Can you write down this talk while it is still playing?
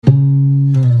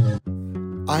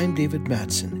I'm David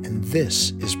Matson, and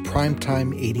this is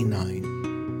Primetime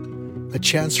 89, a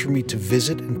chance for me to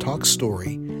visit and talk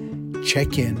story,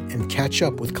 check in and catch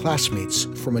up with classmates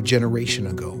from a generation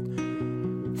ago,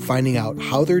 finding out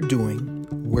how they're doing,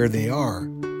 where they are,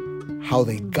 how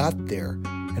they got there,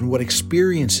 and what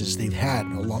experiences they've had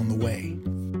along the way.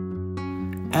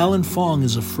 Alan Fong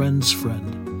is a friend's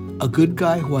friend, a good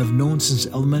guy who I've known since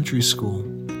elementary school.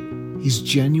 He's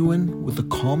genuine with a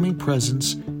calming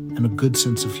presence and a good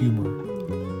sense of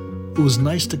humor. It was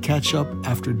nice to catch up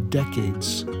after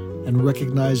decades and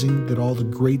recognizing that all the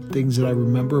great things that I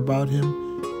remember about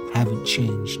him haven't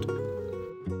changed.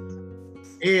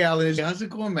 Hey, Alan, how's it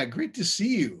going, man? Great to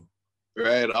see you.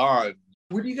 Right on.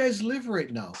 Where do you guys live right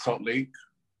now? Salt Lake.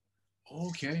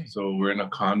 Okay. So we're in a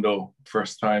condo.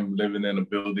 First time living in a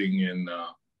building in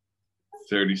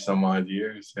 30 some odd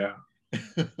years. Yeah.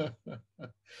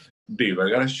 Dave, I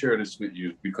got to share this with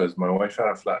you because my wife had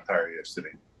a flat tire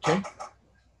yesterday. Okay.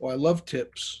 Well, I love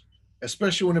tips,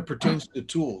 especially when it pertains to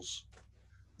tools.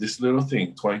 This little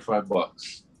thing,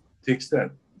 $25, takes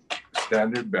that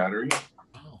standard battery.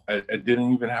 Oh. I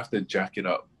didn't even have to jack it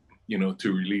up,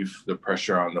 to relieve the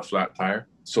pressure on the flat tire.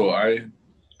 So I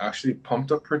actually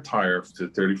pumped up her tire to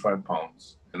 35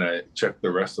 pounds and I checked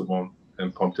the rest of them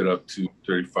and pumped it up to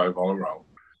 35 all around.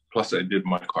 Plus I did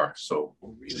my car. So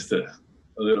just a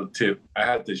little tip. I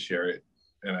had to share it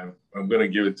and I'm going to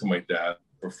give it to my dad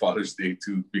for Father's Day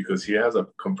too, because he has a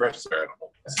compressor at home.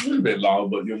 It's a little bit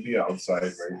loud, but you'll be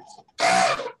outside,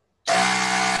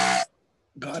 right?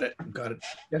 Got it.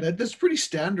 Yeah, that's pretty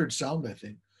standard sound, I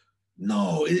think.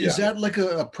 No, is that like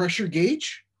a pressure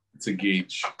gauge? It's a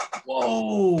gauge.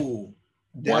 Whoa.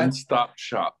 One-stop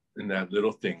shop in that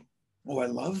little thing. Oh, I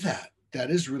love that. That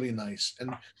is really nice.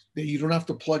 And you don't have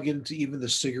to plug into even the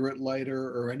cigarette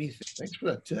lighter or anything. Thanks for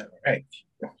that tip. Right.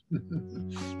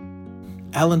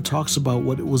 Alan talks about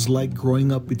what it was like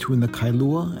growing up between the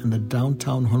Kailua and the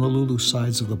downtown Honolulu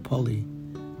sides of the Pali,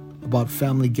 about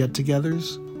family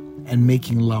get-togethers and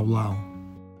making laulau.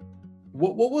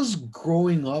 What was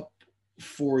growing up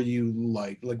for you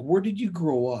like? Like, where did you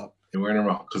grow up? We're in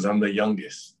around because I'm the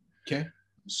youngest. Okay.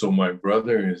 So my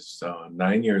brother is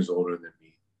 9 years older than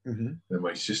me. Mm-hmm. And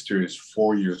my sister is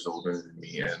 4 years older than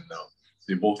me. And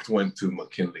they both went to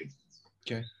McKinley.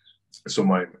 Okay. So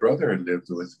my brother lived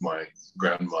with my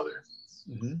grandmother.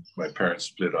 Mm-hmm. My parents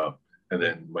split up. And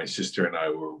then my sister and I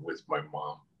were with my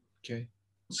mom. Okay.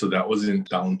 So that was in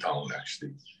downtown,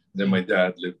 actually. Then my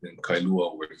dad lived in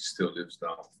Kailua, where he still lives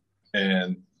now.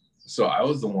 And so I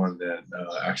was the one that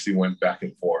actually went back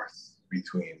and forth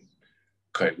between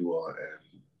Kailua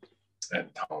and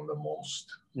town the most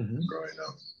growing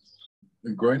up.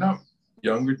 Growing up,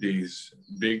 younger days,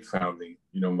 big family.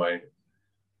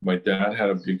 My dad had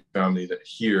a big family that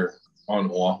here on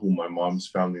Oahu. My mom's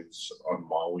family was on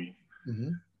Maui.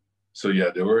 Mm-hmm. So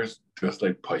yeah, there were just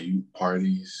like Paiute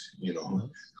parties.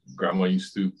 Grandma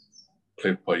used to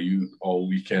play Paiute all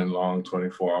weekend long,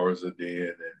 24 hours a day,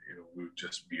 and then we would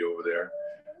just be over there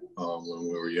when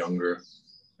we were younger.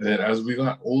 And then as we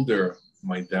got older,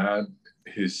 my dad,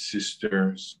 his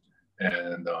sisters,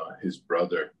 and his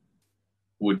brother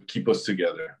would keep us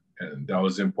together, and that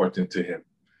was important to him.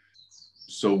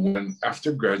 So when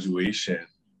after graduation,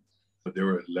 there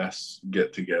were less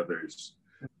get-togethers.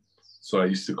 So I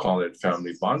used to call it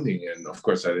family bonding, and of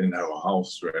course I didn't have a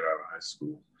house right out of high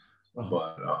school.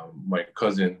 But my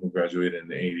cousin who graduated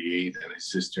in '88 and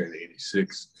his sister in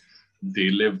 '86,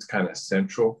 they lived kind of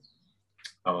central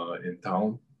in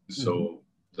town. So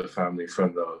the family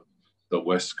from the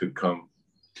west could come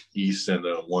east and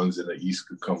the ones in the east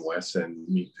could come west and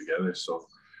meet together. So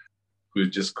we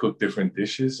would just cook different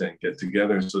dishes and get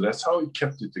together. So that's how we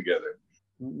kept it together.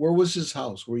 Where was his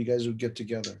house where you guys would get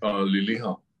together?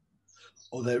 Liliha.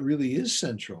 Oh, that really is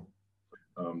central.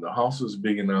 The house was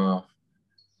big enough,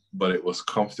 but it was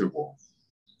comfortable.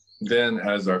 Then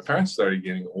as our parents started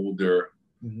getting older,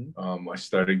 I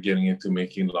started getting into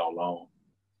making laulau.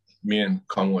 Me and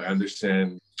Kamu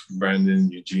Anderson, Brandon,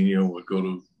 Eugenio would go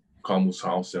to Kamu's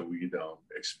house and we'd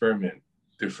experiment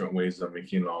different ways of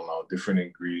making laulau, different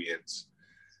ingredients.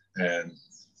 And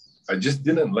I just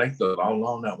didn't like the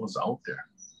laulau that was out there.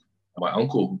 My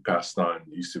uncle who passed on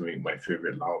used to make my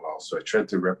favorite laulau. So I tried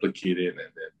to replicate it and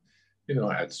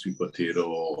then, add sweet potato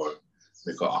or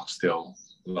make an oxtail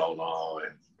laulau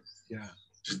and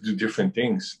just do different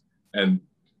things. And,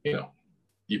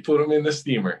 you put them in the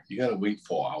steamer, you got to wait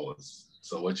 4 hours.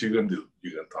 So what you going to do?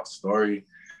 You're going to tell a story,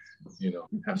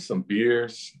 have some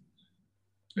beers,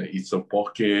 eat some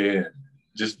poke, and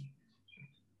just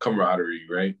camaraderie,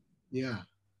 right? Yeah.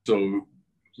 So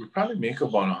we probably make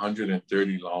about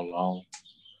 130 laulau.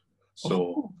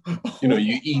 So,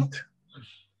 you eat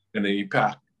and then you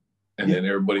pack and then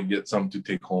everybody gets something to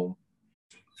take home.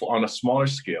 On a smaller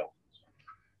scale,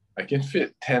 I can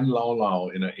fit 10 lau lau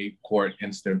in an 8-quart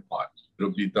Instant Pot.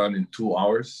 It'll be done in 2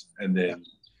 hours. And then,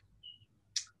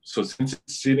 so since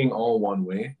it's sitting all one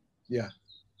way,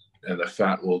 and the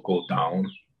fat will go down,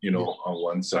 on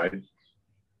one side.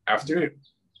 After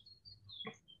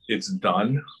it's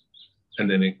done, and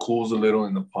then it cools a little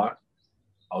in the pot,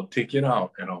 I'll take it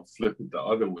out and I'll flip it the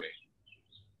other way.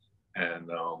 And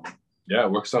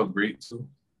it works out great too.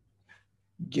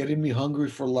 Getting me hungry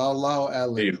for lau lau,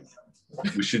 Alan. Dave,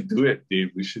 we should do it,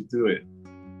 Dave. We should do it.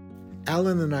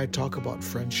 Alan and I talk about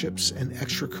friendships and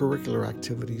extracurricular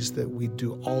activities that we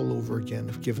do all over again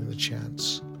if given the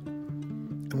chance.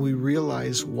 And we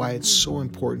realize why it's so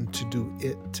important to do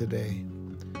it today,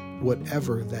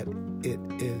 whatever that it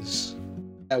is.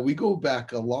 We go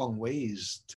back a long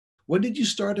ways. When did you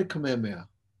start at Kamehameha?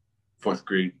 4th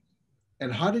grade.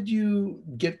 And how did you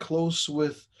get close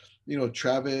with,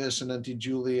 Travis and Auntie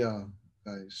Julia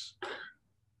guys? I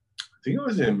think it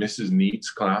was in Mrs. Neat's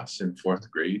class in 4th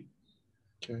grade.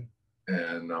 Okay.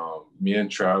 And me and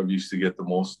Trav used to get the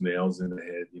most nails in the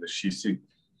head. She used to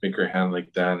make her hand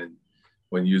like that. And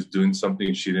when you was doing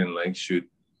something she didn't like, she would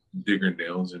dig her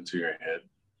nails into your head.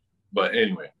 But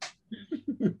anyway.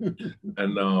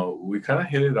 And we kind of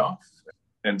hit it off.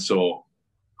 And so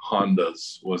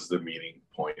Honda's was the meeting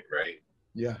point, right?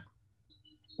 Yeah.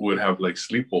 We'd have like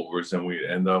sleepovers and we'd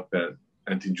end up at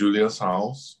Auntie Julia's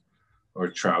house or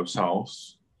Trav's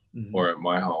house or at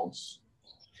my house.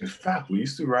 In fact, we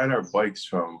used to ride our bikes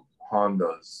from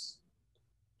Honda's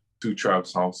to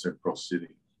Trav's house in Pearl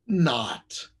City.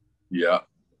 Not. Yeah.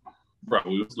 Bro,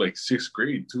 it was like 6th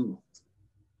grade too.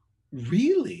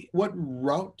 Really? What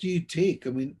route do you take? I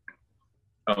mean,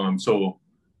 so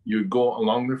you go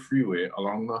along the freeway,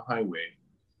 along the highway,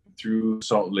 through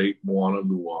Salt Lake, Moana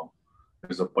Lua.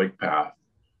 There's a bike path.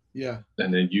 Yeah.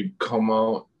 And then you come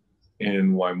out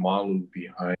in Waimalu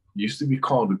behind. It used to be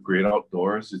called the Great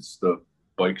Outdoors. It's the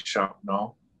bike shop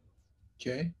now.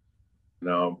 Okay.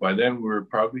 Now, by then we were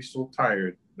probably so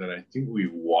tired that I think we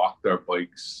walked our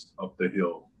bikes up the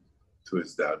hill to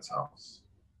his dad's house.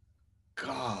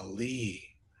 Golly.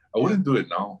 I wouldn't do it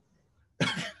now.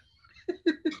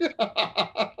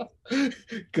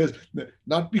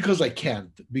 Not because I can't,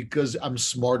 because I'm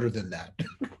smarter than that.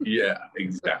 Yeah,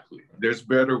 exactly. There's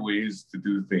better ways to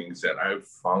do things, and I've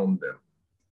found them.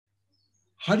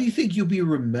 How do you think you'll be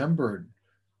remembered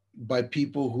by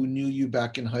people who knew you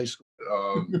back in high school?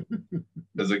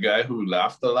 As a guy who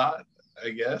laughed a lot, I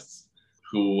guess,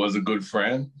 who was a good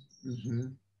friend. Mm-hmm.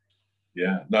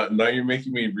 Yeah. Now you're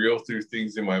making me reel through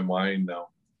things in my mind now.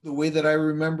 The way that I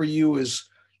remember you is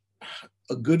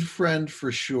a good friend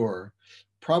for sure.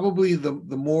 Probably the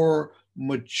more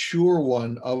mature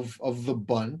one of the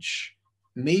bunch.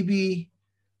 Maybe,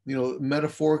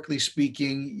 metaphorically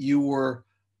speaking, you were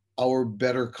our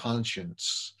better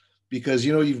conscience. Because,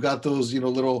 you've got those, you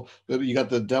got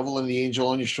the devil and the angel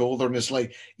on your shoulder, and it's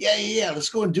like, yeah, let's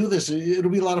go and do this.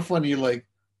 It'll be a lot of fun. And you're like,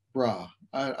 brah,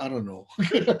 I don't know.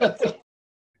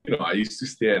 I used to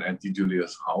stay at Auntie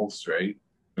Julia's house, right?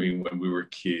 I mean, when we were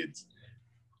kids.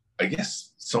 I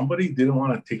guess somebody didn't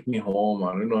want to take me home.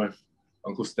 I don't know if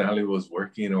Uncle Stanley was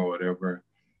working or whatever.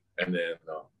 And then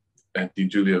Auntie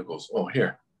Julia goes, "Oh,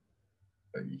 here,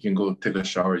 you can go take a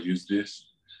shower, use this."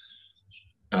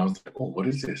 And I was like, "Oh, what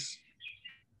is this?"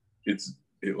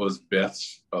 It was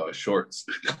Beth's shorts.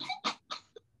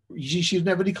 She didn't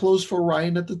have any clothes for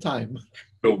Ryan at the time.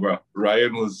 No, bro.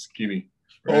 Ryan was skinny.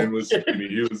 Was skinny.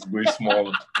 He was way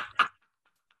smaller.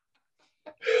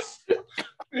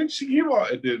 And she came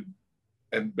out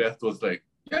and Beth was like,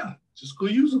 "Yeah, just go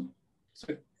use them." I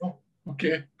said, "Oh,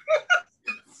 okay."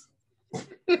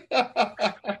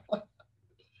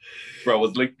 Bro, it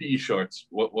was like PE shorts.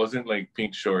 What wasn't like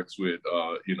pink shorts with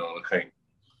the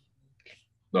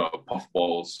puff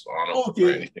balls on them or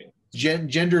anything.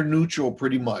 Gender neutral,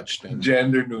 pretty much. Then.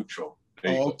 Gender neutral.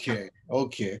 Okay.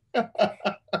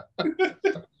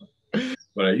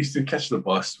 But I used to catch the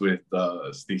bus with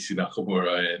Stacy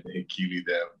Nakamura and Hikili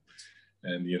them.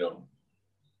 And,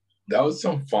 that was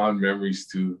some fond memories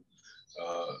too.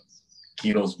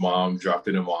 Kino's mom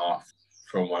dropping him off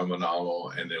from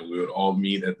Waimanalo, and then we would all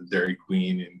meet at the Dairy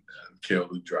Queen in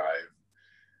Keolu Drive.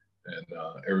 And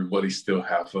everybody still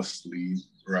half asleep.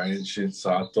 Ryan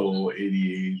Shinsato,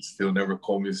 88, still never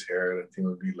combed his hair. That thing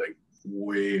would be like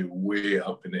way, way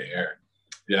up in the air.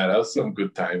 Yeah, that was some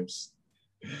good times.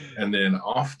 And then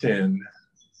often,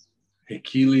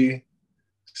 Hikili,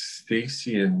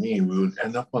 Stacy, and me, we would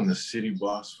end up on the city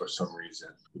bus for some reason.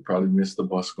 We probably missed the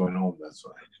bus going home, that's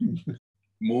why.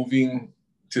 moving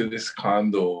to this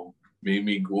condo made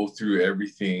me go through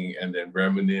everything and then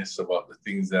reminisce about the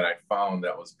things that I found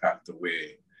that was packed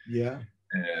away. Yeah.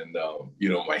 And, you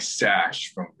know, my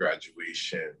sash from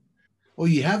graduation. Oh,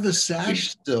 you have the sash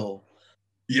still?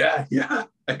 Yeah.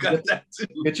 I got that too.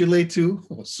 Get you late too?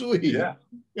 Oh, sweet. Yeah.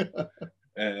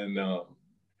 And,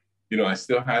 you know, I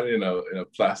still had it in a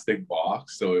plastic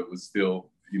box. So it was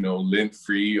still, you know, lint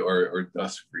free or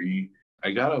dust free.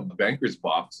 I got a banker's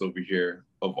box over here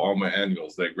of all my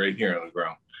annuals, like right here on the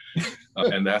ground.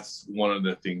 And that's one of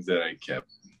the things that I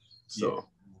kept. So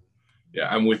yeah,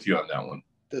 I'm with you on that one.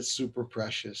 That's super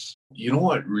precious. You know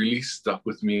what really stuck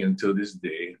with me until this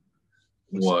day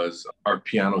was our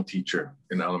piano teacher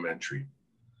in elementary.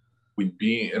 We'd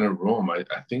be in a room, I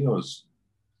think it was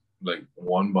like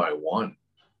one by one.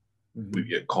 Mm-hmm. We'd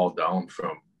get called down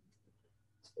from,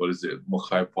 what is it,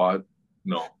 Mukhai Pod?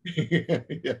 No.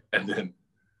 Yeah. And then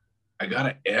I got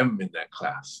an M in that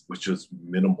class, which was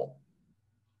minimal.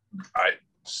 I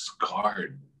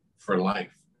scarred for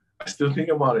life. I still think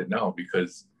about it now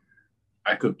because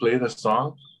I could play the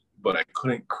song, but I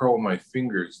couldn't curl my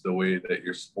fingers the way that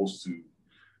you're supposed to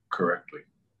correctly.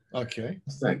 Okay.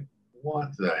 It's like,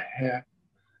 what the heck?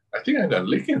 I think I got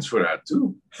lickings for that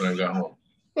too when I got home.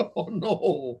 Oh,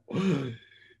 no.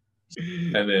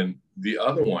 And then the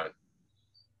other one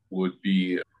would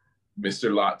be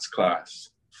Mr. Lott's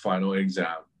class, final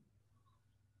exam,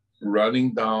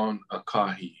 running down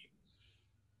Akahi,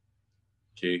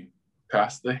 okay,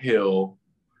 past the hill,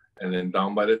 and then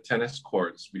down by the tennis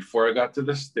courts. Before I got to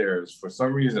the stairs, for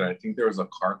some reason, I think there was a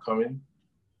car coming.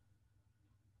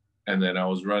 And then I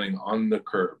was running on the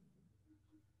curb.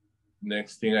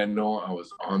 Next thing I know, I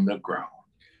was on the ground.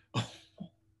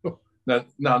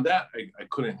 Now that I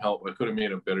couldn't help. I could have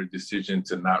made a better decision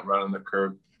to not run on the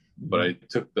curb, but I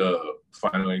took the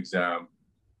final exam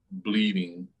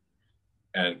bleeding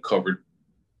and covered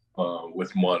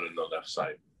with mud on the left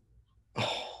side.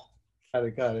 Oh,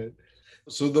 got it.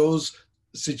 So those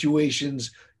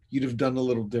situations you'd have done a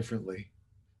little differently.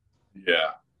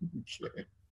 Yeah. Okay.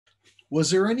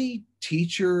 Was there any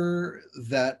teacher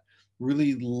that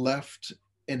really left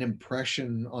an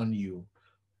impression on you?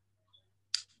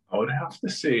 I would have to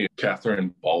say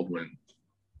Catherine Baldwin.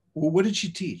 Well, what did she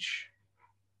teach?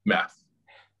 Math.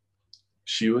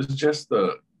 She was just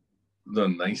the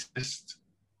nicest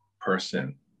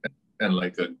person and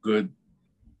like a good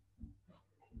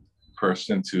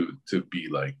person to be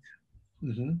like.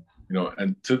 Mm-hmm. You know,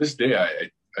 and to this day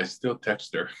I still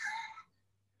text her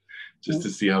just to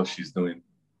see how she's doing.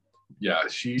 Yeah,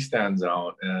 she stands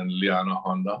out. And Liana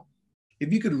Honda.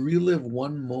 If you could relive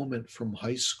one moment from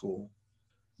high school,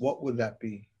 what would that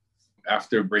be?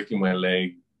 After breaking my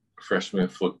leg, freshman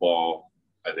football,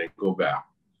 I didn't go back.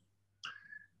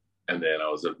 And then I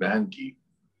was a band geek.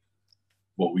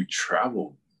 Well, we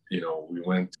traveled, you know, we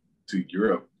went to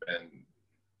Europe, and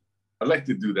I'd like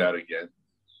to do that again.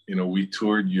 You know, we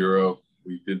toured Europe,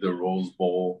 we did the Rose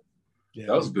Bowl. Yeah.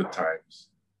 That was good times.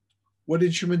 What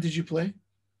instrument did you play?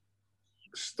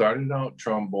 Started out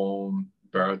trombone,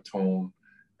 baritone,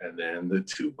 and then the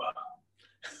tuba.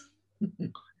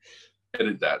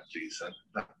 Edit that, please.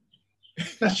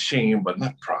 Not shame, but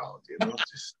not proud, you know.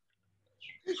 Just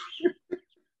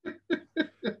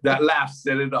that laugh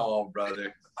said it all,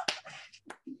 brother.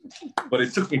 But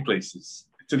it took me places.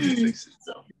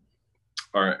 So.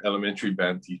 Our elementary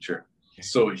band teacher.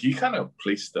 So he kind of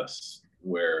placed us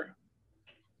where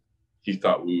he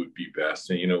thought we would be best.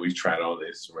 And, you know, we tried all the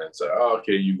instruments. Oh,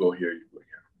 okay, you go here, you go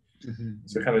here. Mm-hmm.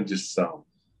 So kind of just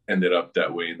ended up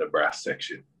that way in the brass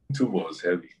section. Tuba was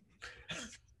heavy.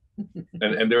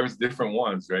 and there's different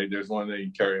ones, right? There's one that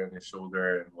you carry on your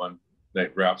shoulder and one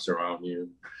that wraps around you.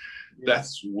 Yeah.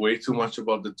 That's way too much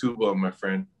about the tuba, my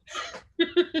friend.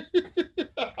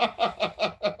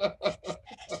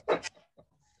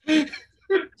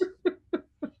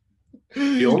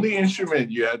 The only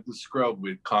instrument you had to scrub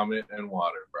with Comet and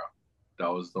water, bro.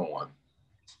 That was the one.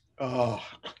 Oh,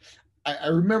 I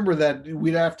remember that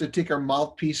we'd have to take our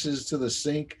mouthpieces to the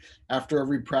sink after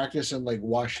every practice and like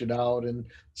wash it out and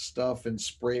stuff and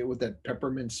spray it with that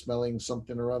peppermint smelling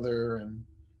something or other. And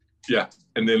yeah,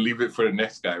 and then leave it for the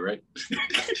next guy, right?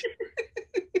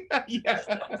 Yeah.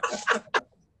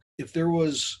 If there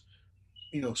was,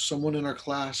 you know, someone in our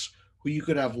class who you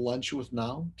could have lunch with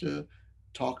now to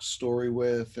talk story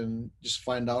with and just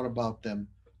find out about them,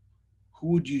 who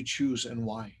would you choose and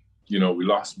why? You know, we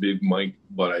lost Big Mike,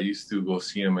 but I used to go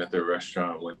see him at the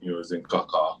restaurant when he was in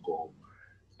Kakako.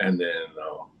 And then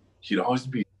he'd always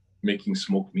be making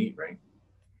smoked meat, right?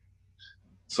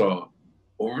 So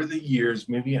over the years,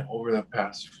 maybe over the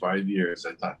past 5 years,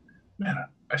 I thought, man,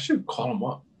 I should call him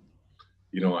up.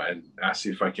 and asked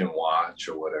if I can watch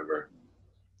or whatever.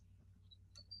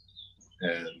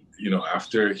 And,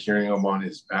 after hearing about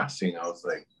his passing, I was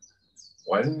like,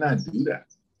 why didn't I do that?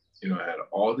 I had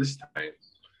all this time.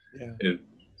 Yeah.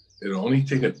 It'll only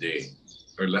take a day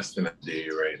or less than a day,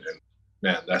 right? And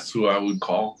man, that's who I would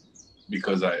call,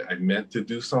 because I meant to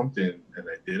do something and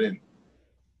I didn't.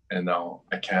 And now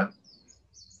I can't.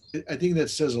 I think that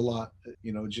says a lot,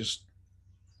 just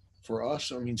for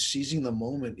us. I mean, seizing the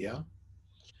moment, yeah.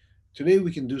 Today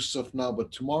we can do stuff now,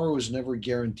 but tomorrow is never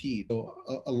guaranteed. So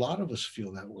a lot of us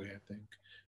feel that way, I think.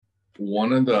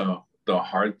 One of the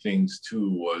hard things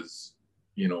too was,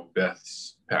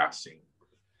 Beth's passing.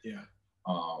 Yeah.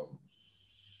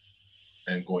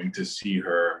 And going to see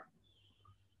her.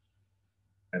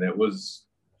 And it was,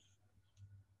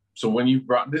 so when you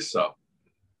brought this up,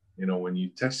 when you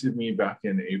texted me back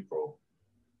in April,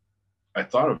 I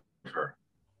thought of her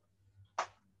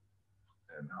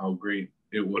and how great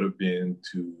it would have been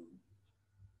to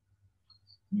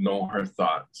know her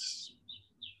thoughts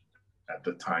at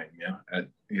the time,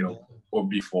 or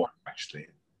before, actually.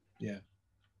 Yeah.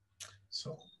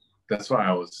 So that's why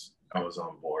I was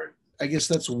on board. I guess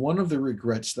that's one of the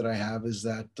regrets that I have, is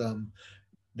that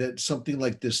that something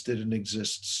like this didn't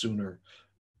exist sooner.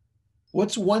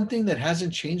 What's one thing that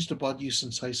hasn't changed about you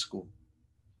since high school?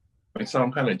 It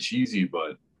sounds kind of cheesy,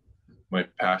 but my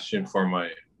passion for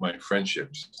my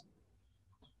friendships.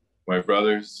 My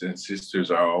brothers and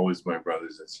sisters are always my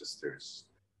brothers and sisters.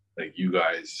 Like you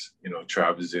guys,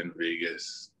 Trav is in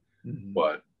Vegas,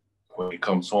 but when he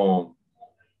comes home,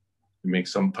 you make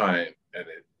some time and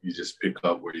you just pick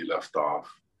up where you left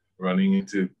off, running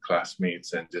into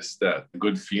classmates and just that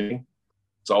good feeling.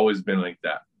 It's always been like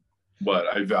that, but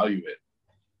I value it.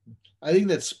 I think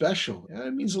that's special. Yeah,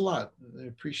 it means a lot. I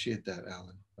appreciate that,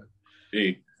 Alan. But...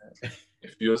 Hey,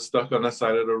 if you're stuck on the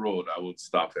side of the road, I would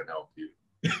stop and help you.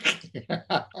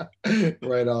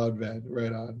 Right on, man.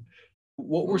 Right on.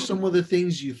 What were some of the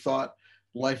things you thought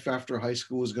life after high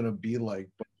school was going to be like?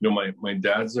 My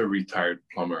dad's a retired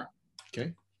plumber.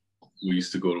 Okay. We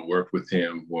used to go to work with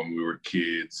him when we were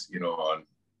kids, on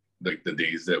like the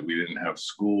days that we didn't have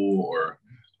school or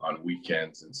on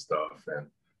weekends and stuff. And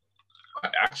I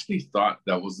actually thought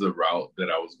that was the route that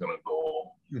I was going to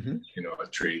go, a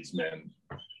tradesman.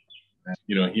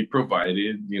 And, he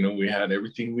provided, we had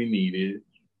everything we needed.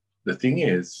 The thing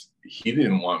is, he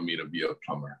didn't want me to be a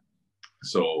plumber.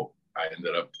 So I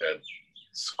ended up at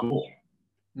school,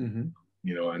 and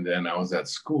then I was at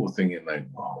school thinking like,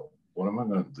 wow, what am I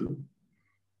going to do?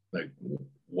 Like,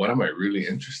 what am I really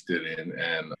interested in?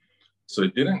 And so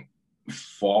it didn't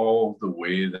fall the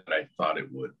way that I thought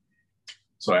it would.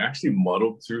 So I actually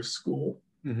muddled through school.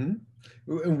 And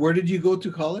where did you go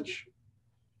to college?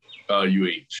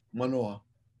 UH. Manoa.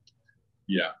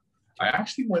 Yeah. I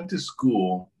actually went to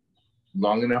school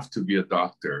long enough to be a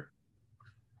doctor.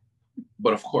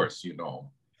 But of course,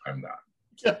 I'm not.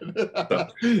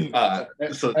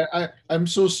 I'm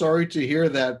so sorry to hear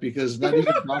that, because not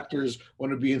even doctors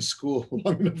want to be in school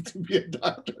long enough to be a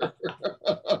doctor.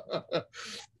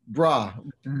 Brah,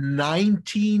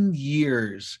 19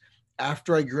 years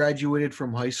after I graduated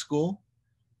from high school,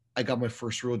 I got my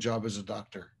first real job as a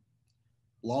doctor.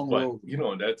 Long road.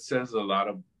 That says a lot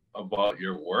about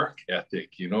your work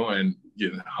ethic, and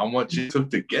how much it took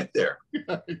to get there.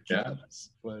 Yeah.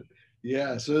 But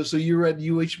yeah, so you were at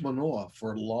UH Manoa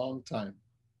for a long time.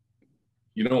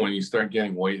 When you start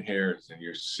getting white hairs and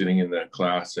you're sitting in that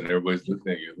class and everybody's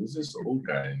looking at you, who's this old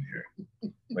guy in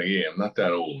here? Like, yeah, I'm not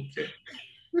that old,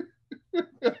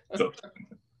 okay? So.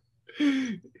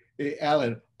 Hey,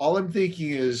 Alan, all I'm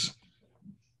thinking is,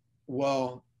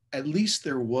 well, at least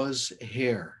there was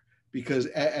hair, because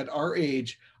at our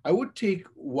age, I would take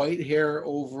white hair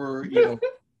over,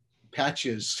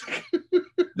 patches.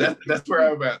 That's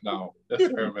where I'm at now. That's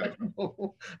where I'm at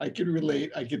now. I can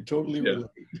relate. I can totally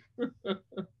relate.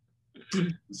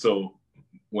 So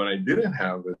when I didn't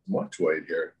have as much white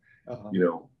hair,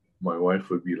 my wife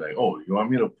would be like, "Oh, you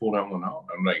want me to pull that one out?"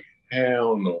 I'm like,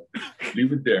 "Hell no,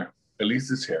 leave it there. At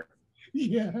least it's hair."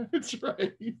 Yeah, that's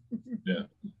right. Yeah.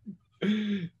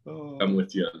 I'm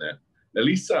with you on that. At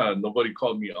least nobody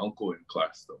called me uncle in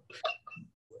class, though.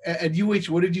 At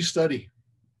UH, what did you study?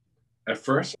 At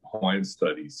first, Hawaiian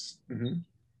studies,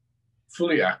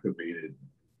 fully activated.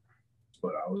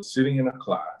 But I was sitting in a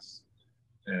class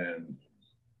and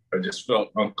I just felt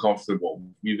uncomfortable.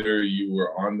 Either you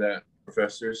were on that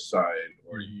professor's side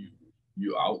or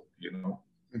you out,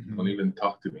 don't even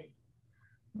talk to me.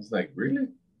 I was like, really?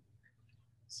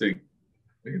 It's like,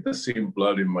 I get the same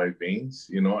blood in my veins,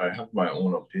 I have my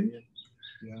own opinion.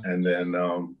 Yeah. And then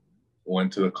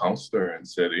went to the counselor and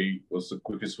said, hey, what's the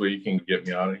quickest way you can get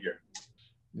me out of here?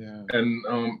 Yeah.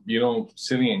 And, you know,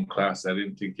 sitting in class, I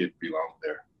didn't think it belonged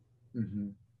there. Mm-hmm.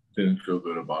 Didn't feel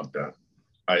good about that.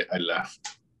 I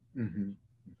left. Mm-hmm.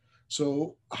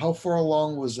 So how far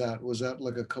along was that? Was that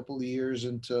like a couple of years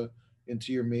into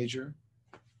your major?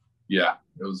 Yeah,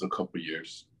 it was a couple of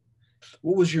years.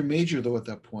 What was your major though at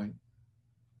that point?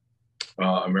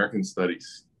 American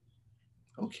Studies.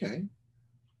 Okay.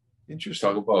 Interesting.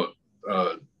 Talk about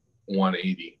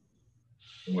 180.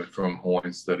 Went from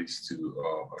Hawaiian Studies to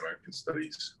American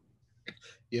Studies.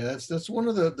 Yeah, that's one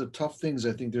of the tough things.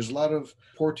 I think there's a lot of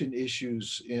important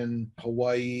issues in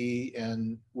Hawaii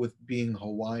and with being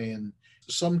Hawaiian.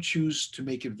 Some choose to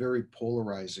make it very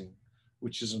polarizing,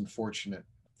 which is unfortunate.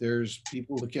 There's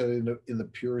people look at it in the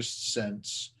purest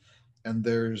sense, and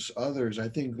there's others, I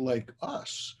think, like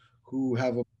us, who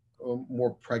have a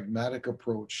more pragmatic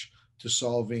approach to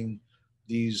solving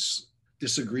these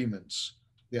disagreements.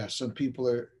 Yeah, some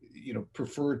people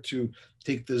prefer to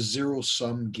take the zero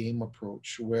sum game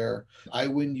approach where I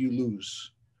win, you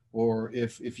lose, or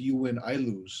if you win, I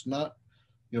lose. Not,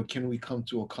 can we come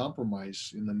to a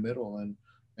compromise in the middle and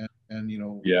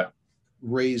Yeah.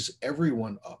 raise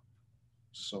everyone up?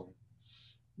 So,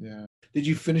 yeah. Did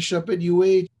you finish up at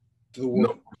UA?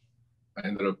 No, I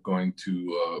ended up going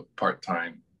to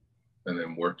part-time and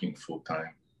then working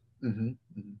full-time. Mm-hmm.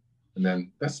 Mm-hmm. And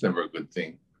then that's never a good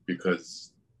thing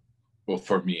because, well,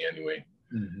 for me anyway,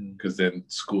 because then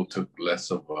school took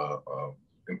less of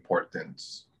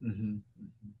importance. Mm-hmm.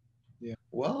 Mm-hmm. Yeah.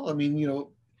 Well, I mean,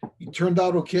 you turned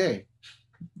out okay.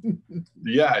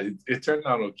 Yeah, it turned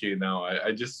out okay now.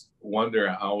 I just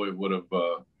wonder how it would have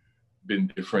been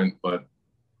different, but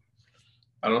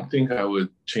I don't think I would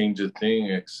change a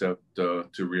thing except to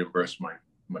reimburse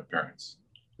my parents.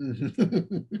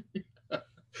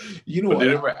 You know, but they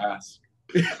never ask.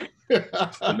 They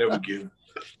never give.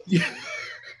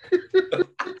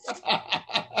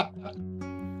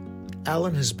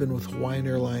 Alan has been with Hawaiian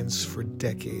Airlines for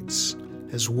decades,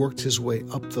 has worked his way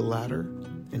up the ladder,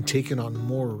 and taken on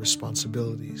more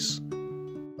responsibilities.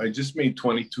 I just made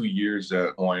 22 years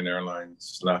at Hawaiian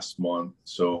Airlines last month,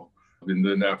 so I've been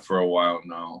doing that for a while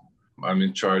now. I'm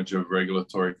in charge of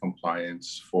regulatory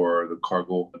compliance for the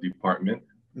cargo department,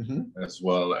 as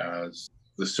well as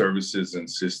the services and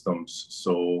systems.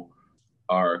 So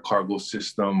our cargo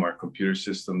system, our computer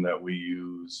system that we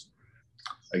use,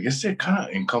 I guess it kind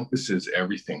of encompasses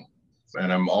everything.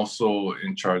 And I'm also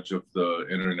in charge of the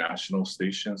international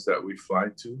stations that we fly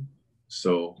to.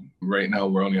 So right now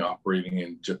we're only operating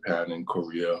in Japan and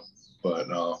Korea, but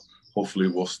hopefully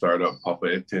we'll start up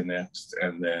Papeete next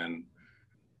and then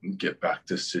get back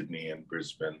to Sydney and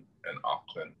Brisbane and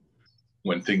Auckland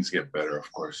when things get better,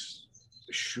 of course.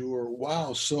 Sure.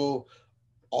 Wow. So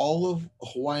all of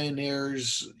Hawaiian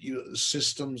Air's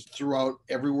systems throughout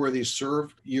everywhere they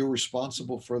serve, you're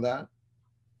responsible for that?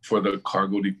 For the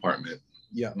cargo department.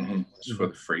 Yeah. For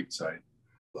the freight side.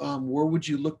 Where would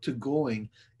you look to going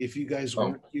if you guys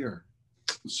weren't here?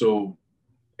 So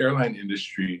airline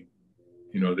industry,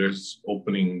 there's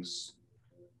openings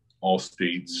all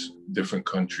states, different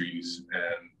countries.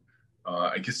 And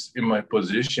I guess in my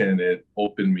position, it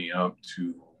opened me up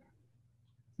to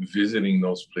visiting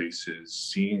those places,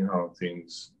 seeing how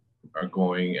things are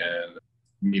going and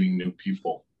meeting new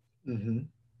people.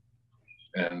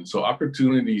 And so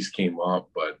opportunities came up,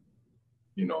 but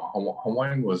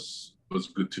Hawaiian was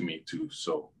good to me too.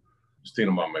 So just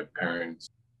thinking about my parents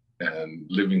and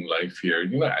living life here,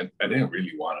 I didn't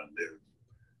really want to live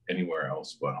anywhere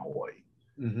else but Hawaii.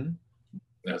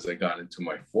 As I got into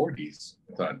my 40s,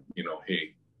 I thought,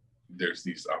 hey, there's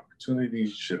these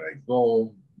opportunities. Should I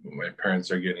go? My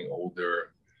parents are getting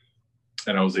older,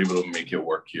 and I was able to make it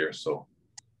work here. So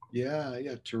yeah,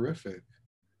 terrific.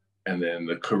 And then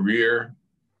the career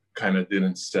kind of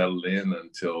didn't settle in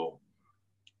until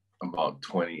about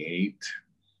 28.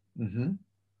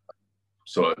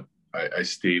 So I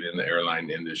stayed in the airline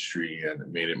industry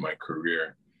and made it my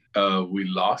career. We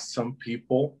lost some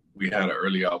people. We had an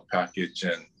early out package,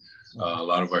 and a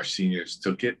lot of our seniors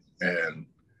took it. And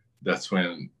that's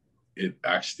when it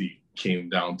actually came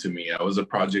down to me. I was a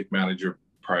project manager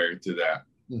prior to that.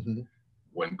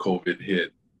 When COVID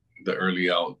hit, the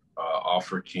early out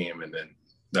offer came, and then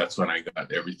that's when I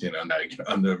got everything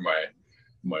under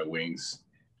my wings.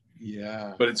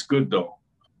 Yeah. But it's good though.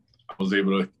 I was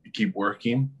able to keep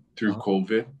working through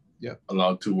COVID. Yeah.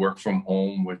 Allowed to work from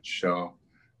home, which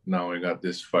now I got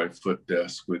this 5-foot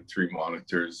desk with 3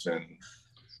 monitors, and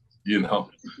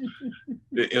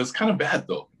it was kind of bad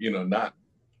though.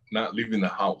 Not leaving the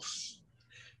house.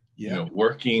 Yeah.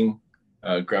 Working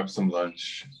grab some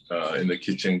lunch in the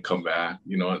kitchen, come back,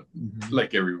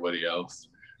 like everybody else.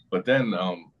 But then,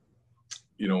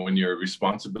 when your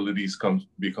responsibilities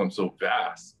become so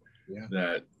vast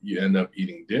that you end up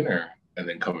eating dinner and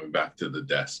then coming back to the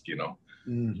desk,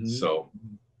 So,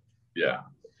 yeah,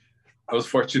 I was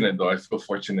fortunate, though. I feel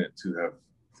fortunate to have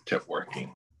kept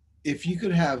working. If you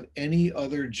could have any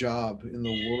other job in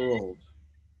the world,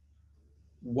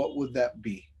 what would that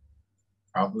be?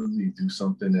 Probably do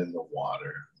something in the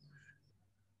water.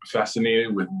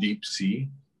 Fascinated with deep sea.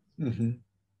 Mm-hmm.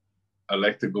 I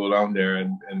like to go down there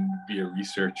and be a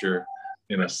researcher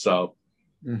in a sub.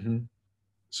 Mm-hmm.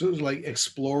 So it's like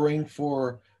exploring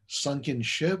for sunken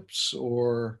ships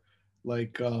or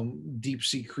like deep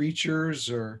sea creatures,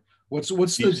 or what's deep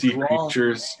the sea draw?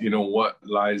 creatures, what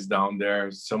lies down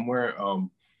there somewhere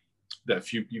that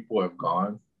few people have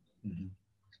gone. Mm-hmm.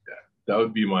 Yeah, that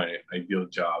would be my ideal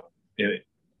job.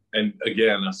 And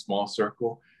again, a small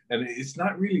circle. And it's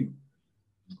not really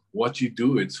what you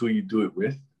do, it's who you do it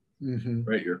with. Mm-hmm.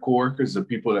 Right? Your coworkers, the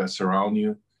people that surround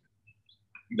you,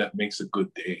 that makes a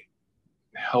good day,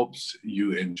 helps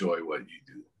you enjoy what you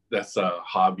do. That's a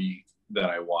hobby that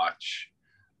I watch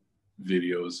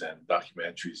videos and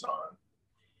documentaries on.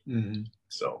 Mm-hmm.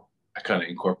 So I kind of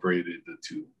incorporated the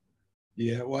two.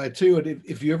 Yeah, well, I tell you what,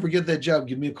 if you ever get that job,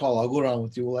 give me a call. I'll go down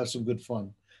with you. We'll have some good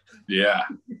fun. Yeah.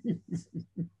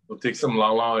 We'll take some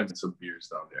la and some beers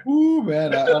down there. Ooh,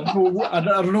 man, I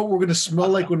don't know what we're going to smell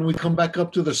like when we come back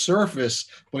up to the surface,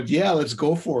 but yeah, let's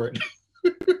go for it.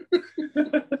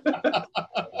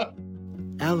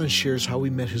 Alan shares how he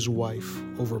met his wife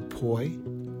over poi,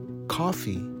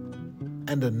 coffee,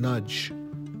 and a nudge.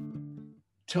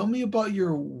 Tell me about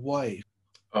your wife.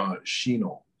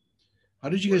 Shino. How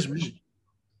did you guys meet?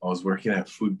 I was working at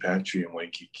Food Pantry in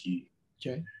Waikiki.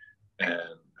 Okay. And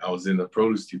I was in the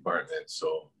produce department,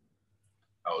 so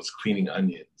I was cleaning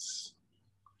onions.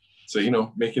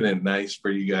 So, making it nice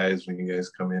for you guys when you guys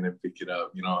come in and pick it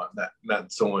up,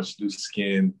 not so much loose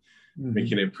skin,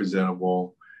 making it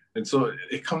presentable. And so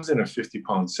it comes in a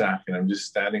 50-pound sack, and I'm just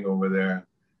standing over there,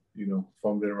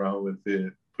 fumbling around with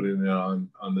it, putting it on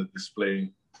the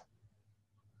display.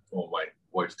 Well, my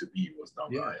wife-to-be was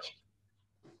down the aisle.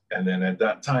 And then at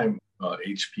that time,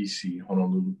 HPC,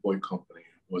 Honolulu Poi Company,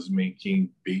 was making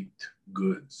baked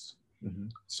goods. Mm-hmm.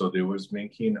 So they was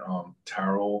making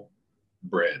taro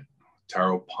bread,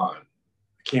 taro pan.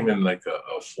 It came in like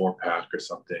a 4-pack or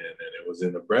something, and it was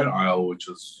in the bread aisle, which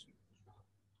was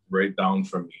right down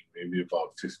from me, maybe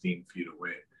about 15 feet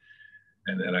away.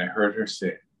 And then I heard her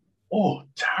say, "Oh,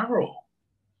 taro."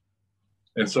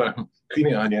 And so I'm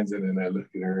cleaning onions, and then I look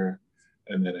at her,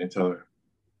 and then I tell her,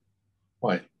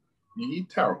 "Why, you eat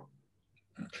taro?"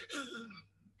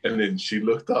 And then she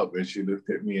looked up and she looked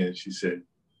at me and she said,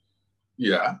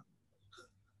 "Yeah,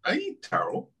 I eat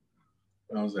taro."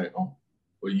 And I was like, "Oh,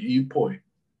 well, you eat poi?"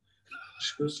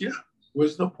 She goes, "Yeah,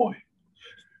 where's the poi?"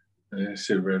 And I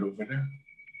said, "Right over there."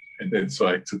 And then so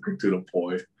I took her to the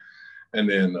poi. And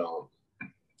then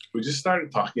we just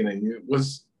started talking, and it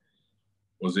was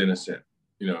innocent.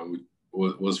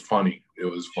 Was funny. It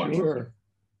was funny. Sure.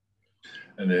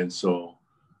 And then so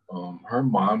her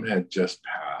mom had just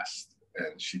passed,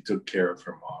 and she took care of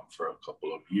her mom for a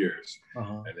couple of years.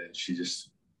 Uh-huh. And then she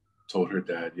just told her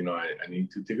dad, I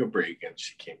need to take a break. And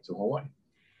she came to Hawaii.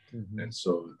 Mm-hmm. And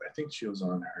so I think she was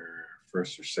on her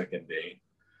first or second day.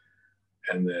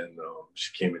 And then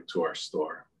she came into our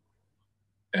store.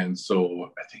 And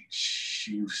so I think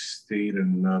she stayed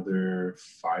another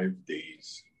 5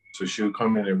 days. So she would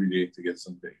come in every day to get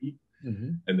something to eat.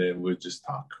 Mm-hmm. And then we'd just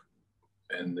talk.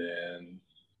 And then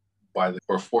by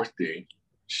her 4th day,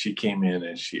 she came in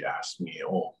and she asked me,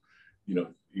 "Oh, you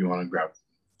want to grab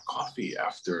coffee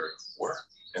after work?"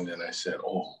 And then I said,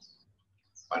 "Oh,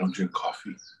 I don't drink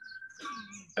coffee."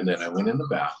 And then I went in the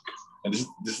back, and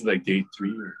this is like day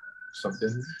 3 or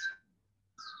something.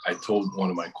 I told one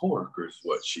of my coworkers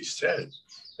what she said,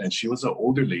 and she was an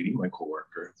older lady, my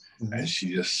coworker, mm-hmm. and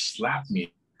she just slapped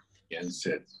me and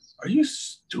said, "Are you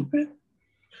stupid?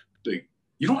 Like,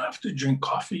 you don't have to drink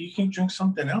coffee. You can drink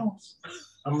something else."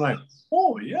 I'm like,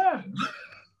 "Oh, yeah."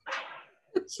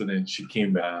 So then she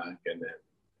came back, and then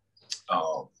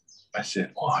I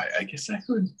said, "Oh, I guess I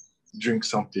could drink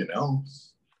something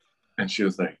else." And she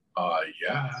was like,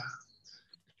 "Yeah."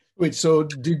 Wait, so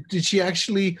did she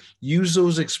actually use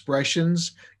those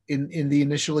expressions in the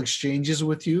initial exchanges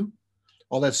with you?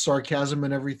 All that sarcasm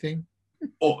and everything?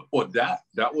 Oh,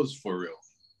 that was for real.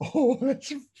 Oh,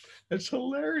 that's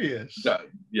hilarious.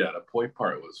 The poi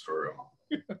part was for real.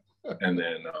 And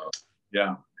then,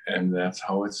 and that's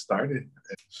how it started.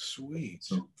 Sweet.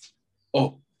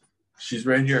 So, she's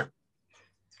right here.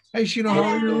 Hi, Shino. How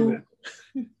are you?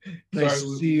 Nice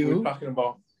Sorry, to see you.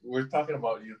 We're talking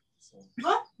about you. So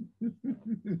What?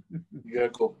 you gotta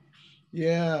go.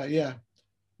 Yeah.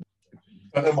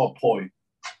 Talking about poi.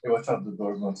 Hey, what's up? The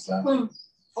door won't slam.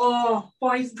 Oh,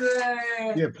 boy's good.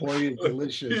 Yeah, poi is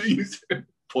delicious.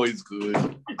 Poi's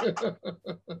good.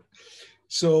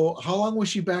 So, how long was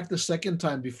she back the second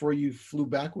time before you flew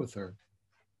back with her?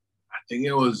 I think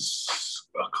it was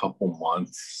a couple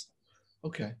months.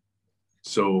 Okay.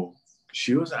 So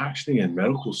she was actually in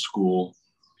medical school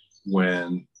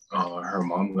when her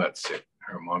mom got sick.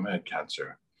 Her mom had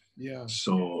cancer. Yeah.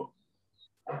 So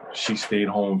she stayed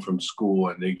home from school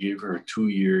and they gave her 2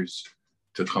 years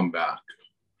to come back.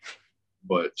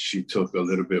 But she took a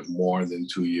little bit more than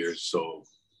 2 years, so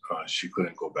she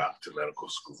couldn't go back to medical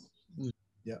school.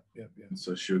 Yeah. And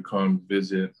so she would come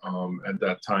visit. At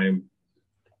that time,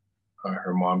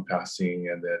 her mom passing,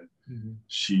 and then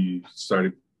she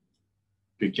started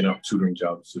picking up tutoring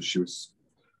jobs. So she was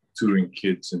tutoring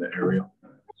kids in the area.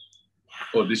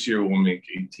 Oh, this year we'll make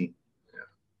 18. Yeah.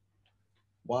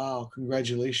 Wow,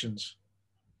 congratulations.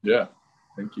 Yeah,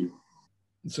 thank you.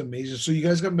 It's amazing. So you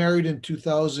guys got married in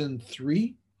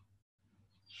 2003?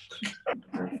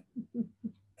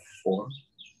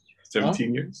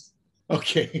 17 years?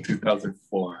 Okay.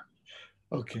 2004.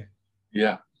 Okay.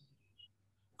 Yeah.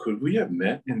 Could we have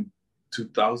met in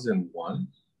 2001?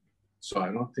 So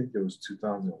I don't think it was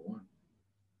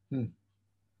 2001.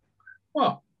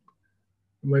 Well,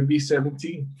 it might be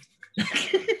 17.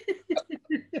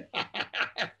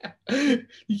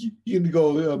 You can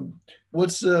go,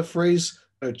 what's the phrase?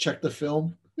 Check the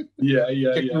film? Yeah.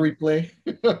 Check the replay?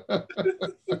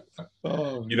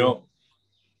 Oh, you know,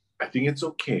 I think it's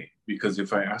okay because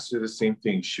if I asked her the same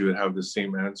thing, she would have the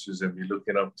same answers and be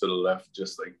looking up to the left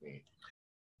just like me.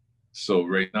 So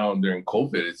right now during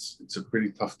COVID, it's a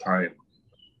pretty tough time.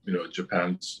 You know,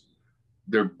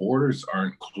 their borders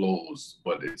aren't closed,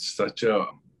 but it's such a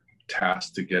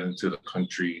task to get into the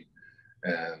country.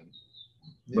 And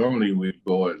normally we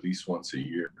go at least once a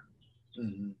year.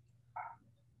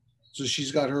 So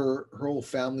she's got her whole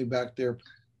family back there?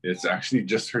 It's actually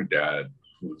just her dad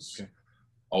who's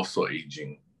also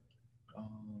aging. Oh,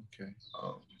 okay.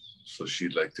 So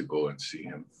she'd like to go and see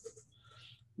him.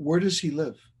 Where does he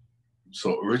live?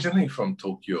 So originally from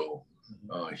Tokyo,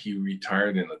 he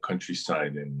retired in the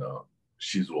countryside in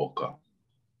Shizuoka.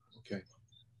 Okay.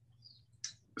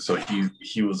 So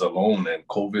he was alone, and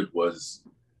COVID was,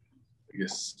 I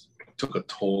guess, took a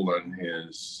toll on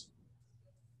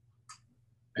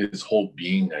his whole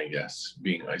being, I guess,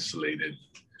 being isolated.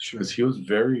 Because he was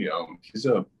very, he's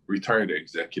a retired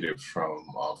executive from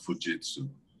Fujitsu.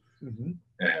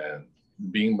 And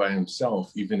being by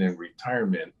himself, even in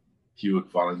retirement, he would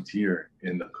volunteer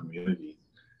in the community.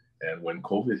 And when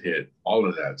COVID hit, all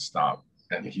of that stopped.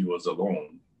 And he was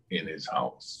alone in his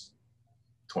house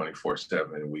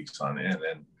 24/7 weeks on end.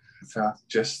 And in fact,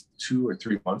 just 2 or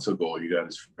 3 months ago, he got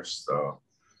his first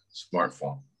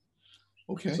smartphone.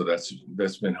 Okay. So that's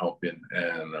been helping.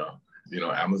 And,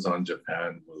 Amazon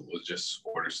Japan will just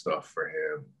order stuff for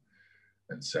him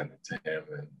and send it to him.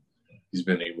 And he's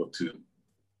been able to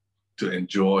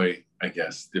enjoy, I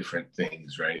guess, different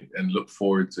things, right? And look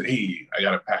forward to, hey, I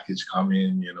got a package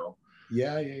coming,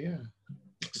 Yeah.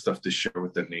 Stuff to share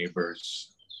with the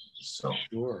neighbors. So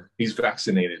sure. He's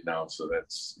vaccinated now. So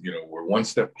that's, we're one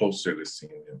step closer to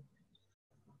seeing him.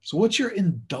 So what's your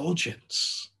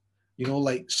indulgence?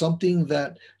 Like something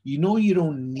that you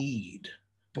don't need,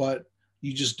 but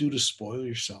you just do to spoil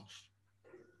yourself.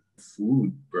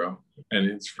 Food, bro. And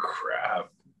it's crab,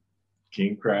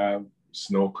 king crab,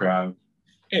 snow crab,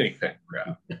 any kind of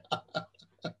crab.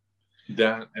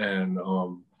 That and,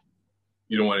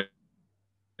 when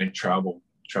I travel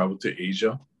to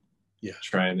Asia,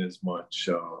 trying as much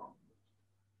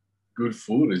good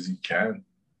food as you can.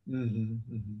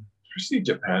 Especially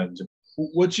Japan.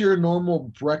 What's your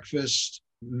normal breakfast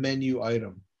menu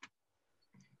item?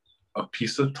 A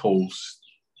piece of toast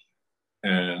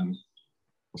and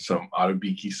some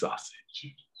arabiki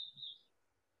sausage.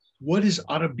 What is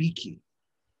arabiki?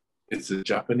 It's a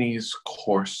Japanese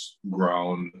coarse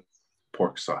ground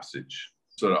pork sausage.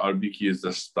 So the arabiki is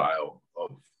the style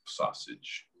of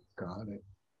sausage. Got it.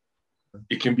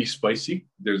 It can be spicy.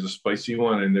 There's a spicy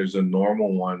one and there's a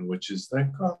normal one, which is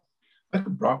like a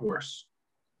bratwurst.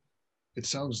 It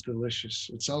sounds delicious.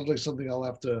 It sounds like something I'll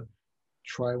have to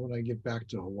try when I get back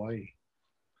to Hawaii.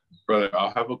 Brother,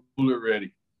 I'll have a cooler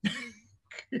ready.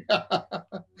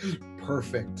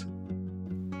 Perfect.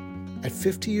 At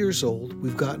 50 years old,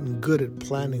 we've gotten good at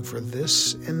planning for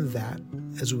this and that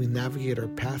as we navigate our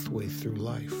pathway through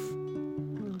life.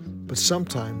 But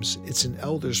sometimes it's an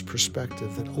elder's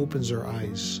perspective that opens our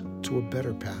eyes to a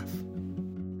better path.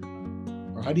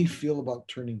 Or how do you feel about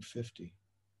turning 50?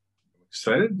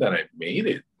 Excited that I made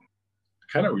it.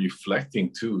 Kind of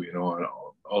reflecting too, on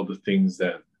all the things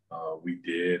that we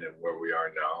did and where we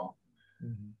are now,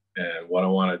 and what I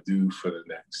want to do for the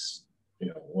next,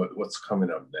 what's coming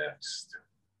up next.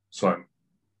 So I'm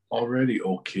already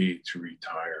okay to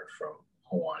retire from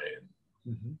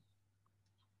Hawaiian.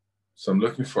 So I'm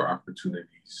looking for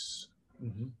opportunities.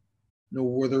 Now,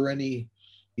 were there any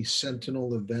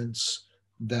sentinel events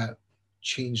that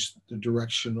changed the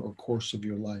direction or course of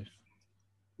your life?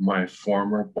 My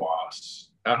former boss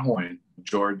at Hawaiian,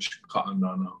 George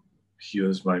Ka'anana, he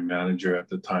was my manager at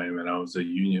the time, and I was a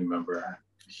union member.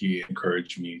 He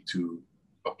encouraged me to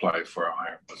apply for a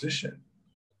higher position.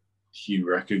 He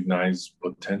recognized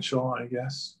potential, I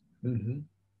guess, and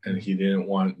he didn't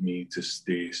want me to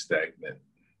stay stagnant.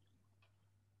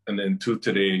 And then to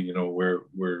today,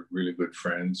 we're really good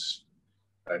friends.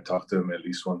 I talk to him at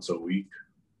least once a week,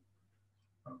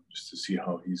 just to see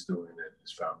how he's doing and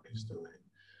his family's doing.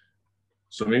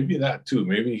 So maybe that too.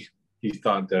 Maybe he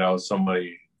thought that I was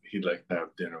somebody he'd like to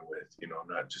have dinner with,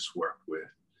 not just work with.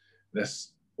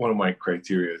 That's one of my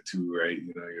criteria too, right?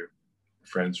 Your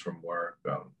friends from work,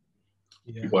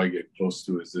 people I get close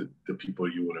to is the people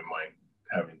you wouldn't mind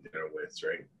having dinner with,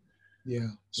 right?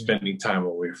 Spending time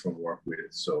away from work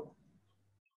with. So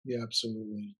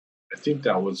absolutely. I think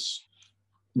that was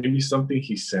maybe something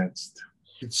he sensed.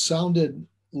 It sounded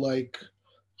like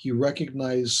he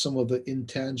recognized some of the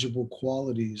intangible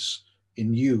qualities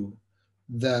in you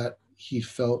that he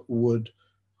felt would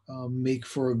make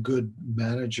for a good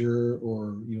manager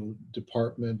or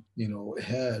department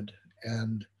head,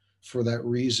 and for that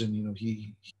reason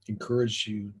he encouraged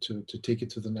you to take it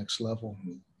to the next level.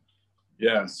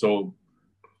 So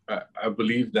I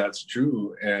believe that's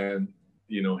true. And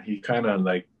he kind of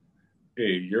like,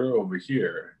 hey, you're over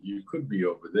here, you could be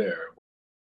over there.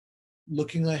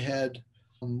 Looking ahead,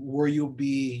 where you'll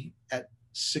be at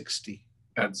 60?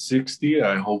 At 60,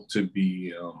 I hope to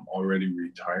be already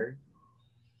retired.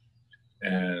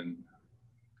 And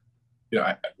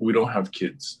we don't have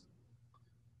kids.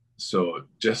 So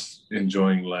just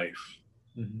enjoying life,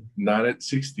 not at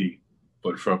 60,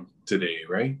 but from today,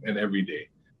 right? And every day.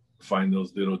 Find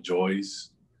those little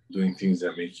joys, doing things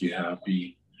that make you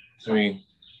happy. I mean,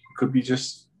 it could be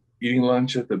just eating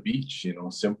lunch at the beach,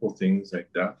 simple things like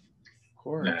that. Of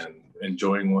course. And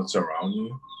enjoying what's around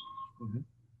you.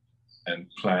 And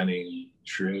planning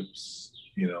trips,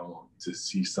 to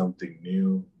see something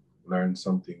new, learn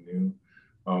something new.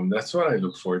 That's what I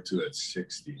look forward to at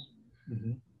 60.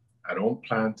 I don't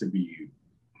plan to be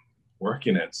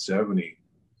working at 70.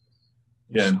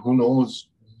 And who knows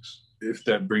if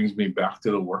that brings me back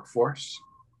to the workforce,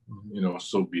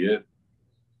 so be it.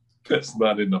 That's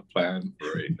not in the plan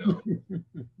for right now.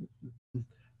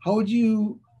 How would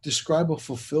you describe a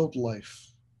fulfilled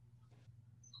life?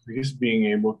 I guess being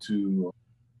able to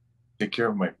take care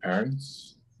of my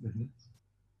parents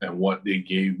and what they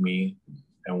gave me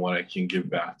and what I can give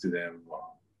back to them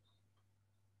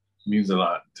means a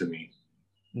lot to me.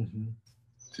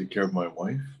 Take care of my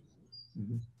wife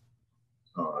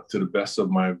to the best of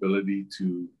my ability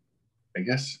to, I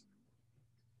guess,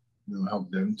 help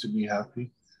them to be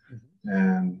happy.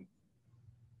 And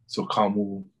so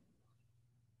Kamu,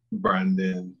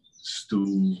 Brandon,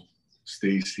 Stu,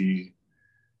 Stacy,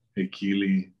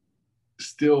 Hikili,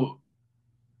 still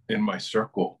in my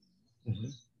circle.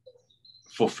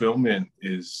 Fulfillment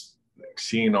is like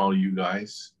seeing all you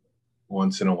guys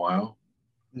once in a while,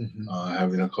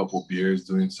 having a couple beers,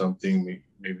 doing something,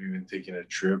 maybe even taking a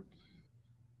trip,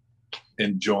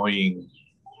 enjoying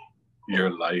your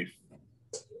life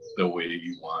the way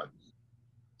you want.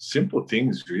 Simple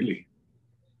things, really.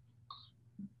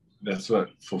 That's what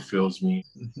fulfills me.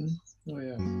 Oh,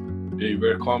 yeah. Yeah, you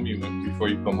better call me before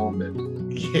you come home then.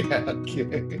 Yeah,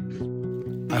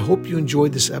 okay. I hope you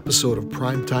enjoyed this episode of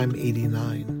Primetime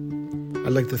 89.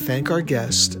 I'd like to thank our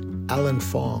guest, Alan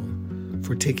Fong,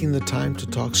 for taking the time to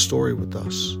talk story with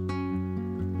us.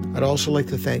 I'd also like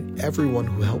to thank everyone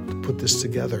who helped put this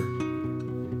together.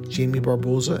 Jamie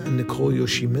Barboza and Nicole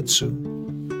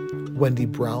Yoshimitsu, Wendy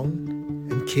Brown,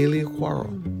 and Kaylee Aquaro.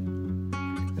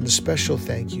 And a special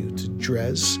thank you to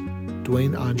Drez,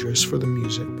 Dwayne Andres for the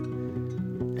music,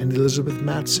 and Elizabeth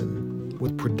Matson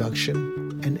with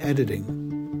production and editing.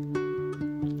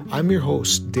 I'm your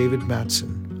host, David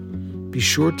Matson. Be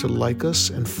sure to like us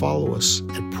and follow us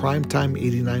at Primetime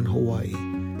 89 Hawaii,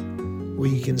 where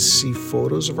you can see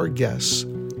photos of our guests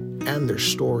and their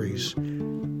stories,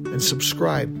 and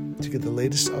subscribe to get the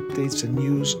latest updates and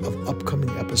news of upcoming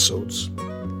episodes.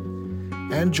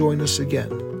 and join us again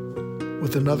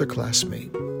with another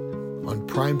classmate on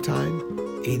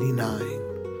Primetime 89.